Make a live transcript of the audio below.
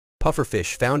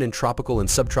Pufferfish, found in tropical and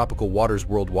subtropical waters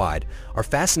worldwide, are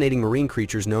fascinating marine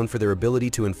creatures known for their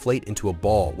ability to inflate into a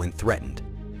ball when threatened.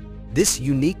 This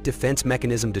unique defense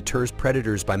mechanism deters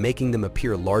predators by making them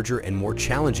appear larger and more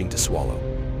challenging to swallow.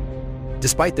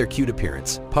 Despite their cute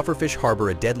appearance, pufferfish harbor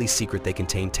a deadly secret. They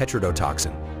contain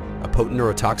tetrodotoxin, a potent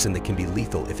neurotoxin that can be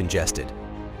lethal if ingested.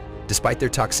 Despite their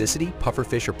toxicity,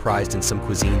 pufferfish are prized in some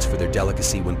cuisines for their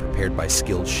delicacy when prepared by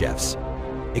skilled chefs.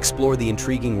 Explore the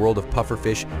intriguing world of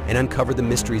pufferfish and uncover the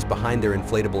mysteries behind their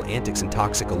inflatable antics and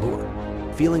toxic allure.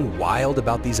 Feeling wild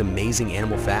about these amazing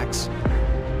animal facts?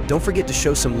 Don't forget to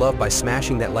show some love by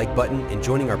smashing that like button and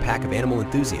joining our pack of animal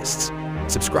enthusiasts.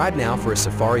 Subscribe now for a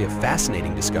safari of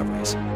fascinating discoveries.